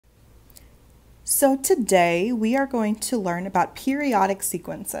So today we are going to learn about periodic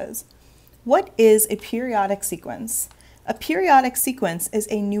sequences. What is a periodic sequence? A periodic sequence is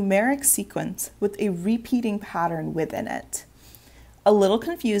a numeric sequence with a repeating pattern within it. A little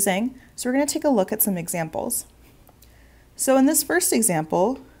confusing, so we're going to take a look at some examples. So in this first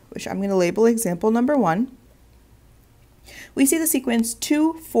example, which I'm going to label example number 1, we see the sequence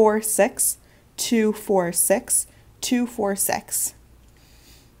 2, 4, 6, 2, 4, 6, 2, 4, 6.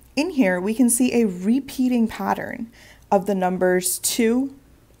 In here, we can see a repeating pattern of the numbers 2,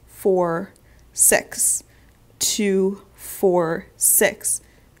 4, 6, 2, 4, 6,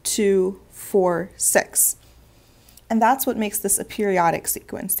 2, 4, 6. And that's what makes this a periodic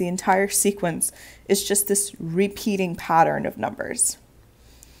sequence. The entire sequence is just this repeating pattern of numbers.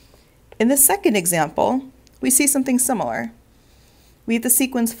 In the second example, we see something similar. We have the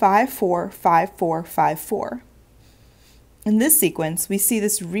sequence 5, 4, 5, 4, 5, 4. In this sequence, we see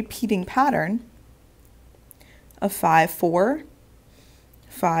this repeating pattern of 5, 4,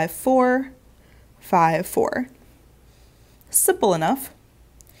 5, 4, 5, 4. Simple enough.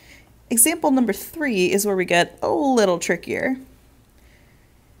 Example number 3 is where we get a little trickier.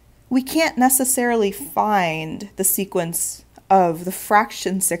 We can't necessarily find the sequence of the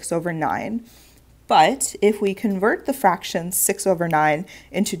fraction 6 over 9, but if we convert the fraction 6 over 9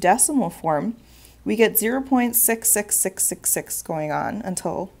 into decimal form, we get 0.66666 going on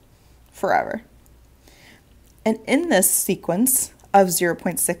until forever. And in this sequence of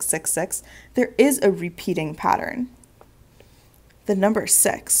 0.666, there is a repeating pattern. The number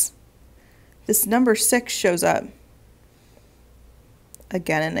 6. This number 6 shows up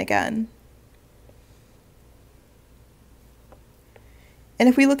again and again. And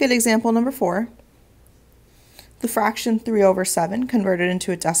if we look at example number 4, the fraction 3 over 7 converted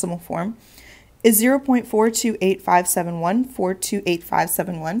into a decimal form is 0.428571,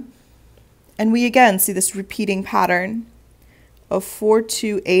 428571. And we again see this repeating pattern of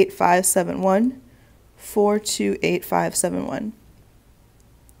 428571, 428571.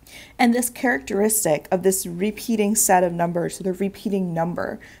 And this characteristic of this repeating set of numbers, the repeating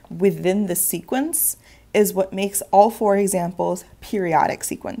number within the sequence, is what makes all 4 examples periodic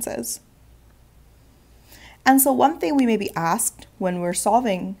sequences. And so one thing we may be asked when we're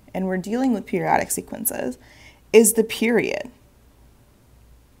solving and we're dealing with periodic sequences is the period.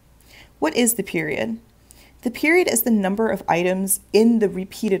 What is the period? The period is the number of items in the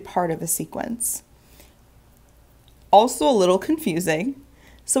repeated part of a sequence. Also a little confusing.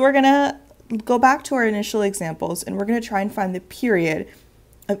 So we're going to go back to our initial examples and we're going to try and find the period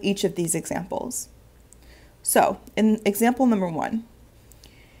of each of these examples. So in example number 1,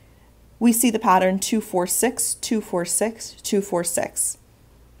 we see the pattern 2, 4, 6, 2, 4, 6, 2, 4, 6.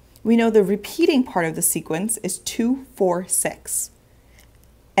 We know the repeating part of the sequence is 2, 4, 6.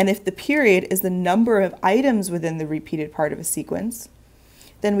 And if the period is the number of items within the repeated part of a sequence,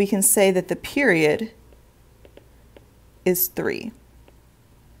 then we can say that the period is 3.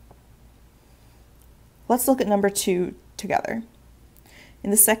 Let's look at number 2 together. In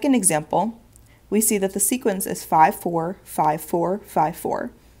the second example, we see that the sequence is 5, 4, 5, 4, 5,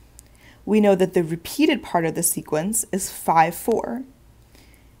 4. We know that the repeated part of the sequence is 5, 4.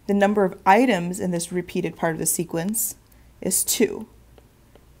 The number of items in this repeated part of the sequence is 2.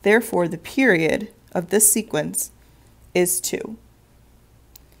 Therefore, the period of this sequence is 2.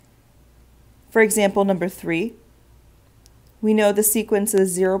 For example number 3, we know the sequence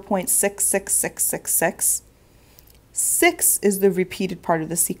is 0.66666. 6 is the repeated part of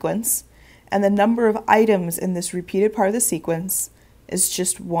the sequence, and the number of items in this repeated part of the sequence is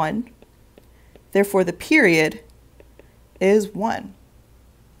just 1. Therefore, the period is 1.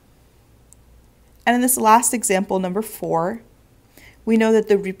 And in this last example, number 4, we know that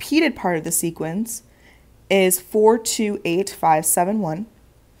the repeated part of the sequence is 428571.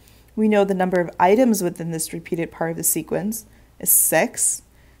 We know the number of items within this repeated part of the sequence is 6.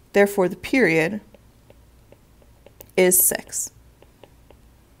 Therefore, the period is 6.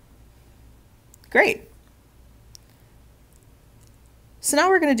 Great. So now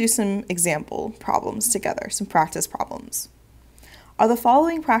we're going to do some example problems together, some practice problems. Are the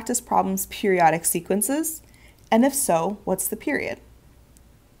following practice problems periodic sequences? And if so, what's the period?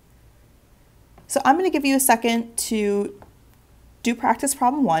 So I'm going to give you a second to do practice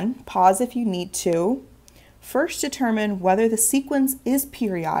problem 1. Pause if you need to. First, determine whether the sequence is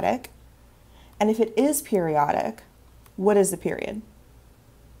periodic. And if it is periodic, what is the period?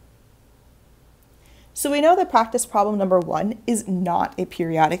 So we know that practice problem number 1 is not a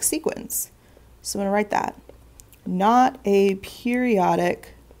periodic sequence. So I'm going to write that. Not a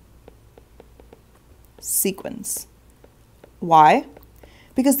periodic sequence. Why?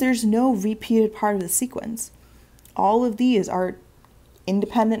 because there's no repeated part of the sequence. All of these are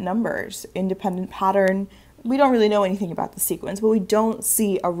independent numbers, independent pattern. We don't really know anything about the sequence, but we don't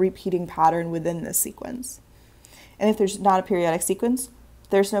see a repeating pattern within this sequence. And if there's not a periodic sequence,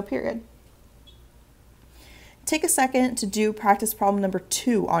 there's no period. Take a second to do practice problem number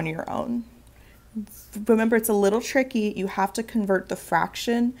 2 on your own. Remember, it's a little tricky. You have to convert the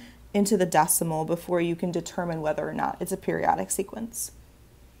fraction into the decimal before you can determine whether or not it's a periodic sequence.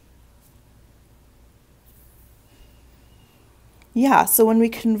 Yeah, so when we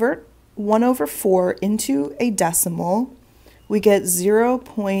convert 1/4 into a decimal, we get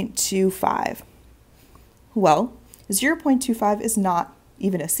 0.25. Well, 0.25 is not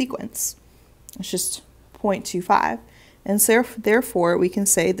even a sequence. It's just 0.25. And so therefore, we can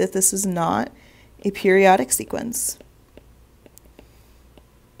say that this is not a periodic sequence.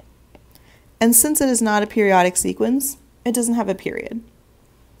 And since it is not a periodic sequence, it doesn't have a period.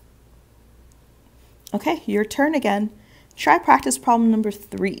 Okay, your turn again. Try practice problem number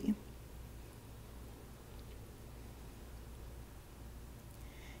 3.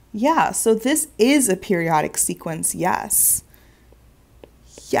 Yeah, so this is a periodic sequence, yes.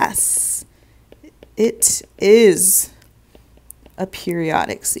 Yes, it is a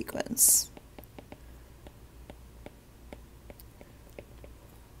periodic sequence.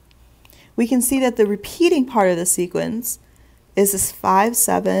 We can see that the repeating part of the sequence is this 5,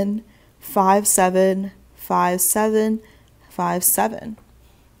 7, 5, 7, 5, 7, 5, 7.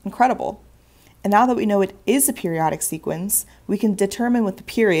 Incredible. And now that we know it is a periodic sequence, we can determine what the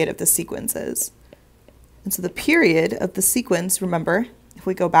period of the sequence is. And so the period of the sequence, remember, if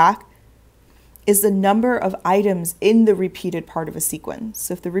we go back, is the number of items in the repeated part of a sequence.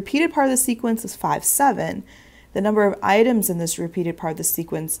 So if the repeated part of the sequence is 5, 7, the number of items in this repeated part of the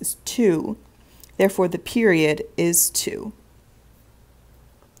sequence is 2. Therefore, the period is 2.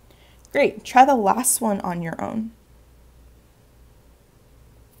 Great. Try the last one on your own.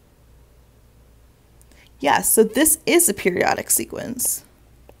 Yes, so this is a periodic sequence.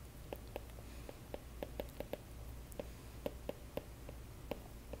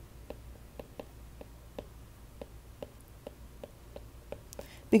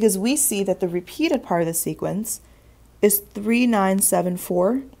 Because we see that the repeated part of the sequence is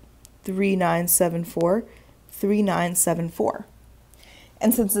 3974, 3974, 3974.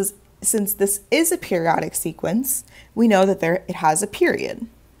 And since this is a periodic sequence, we know that it has a period.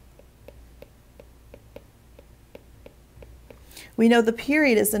 We know the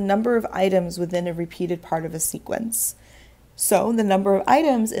period is the number of items within a repeated part of a sequence. So the number of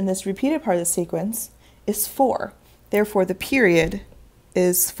items in this repeated part of the sequence is 4. Therefore, the period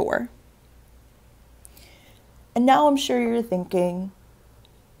is 4. And now I'm sure you're thinking,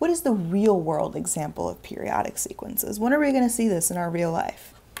 what is the real world example of periodic sequences? When are we going to see this in our real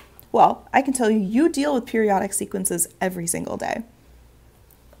life? Well, I can tell you, you deal with periodic sequences every single day.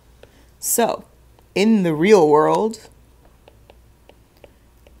 So, in the real world,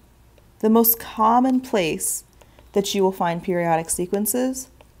 the most common place that you will find periodic sequences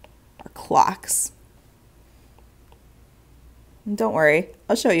are clocks. And don't worry,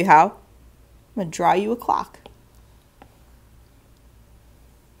 I'll show you how. I'm going to draw you a clock.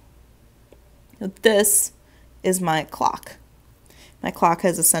 Now, this is my clock. My clock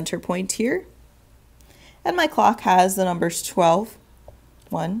has a center point here, and my clock has the numbers 12,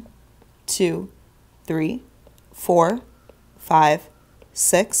 1, 2, 3, 4, 5,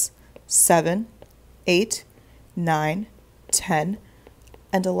 6, 7, 8, 9, 10,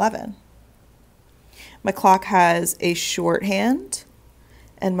 and 11. My clock has a short hand,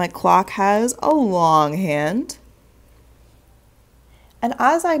 and my clock has a long hand. And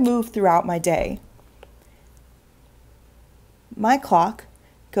as I move throughout my day, my clock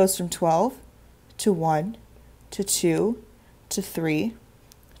goes from 12 to 1 to 2 to 3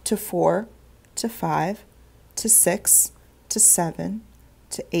 to 4 to 5 to 6 to 7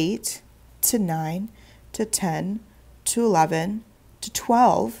 to 8 to 9 to 10 to 11 to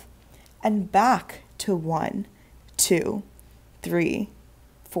 12 and back to 1, 2, 3,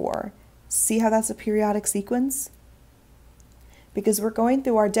 4. See how that's a periodic sequence? Because we're going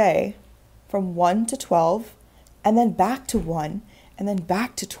through our day from 1 to 12 and then back to 1 and then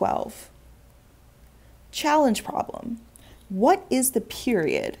back to 12. Challenge problem. What is the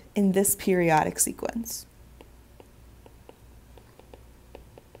period in this periodic sequence?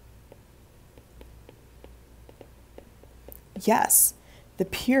 Yes, the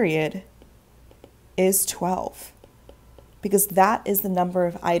period is 12 because that is the number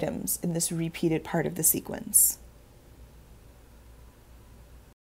of items in this repeated part of the sequence.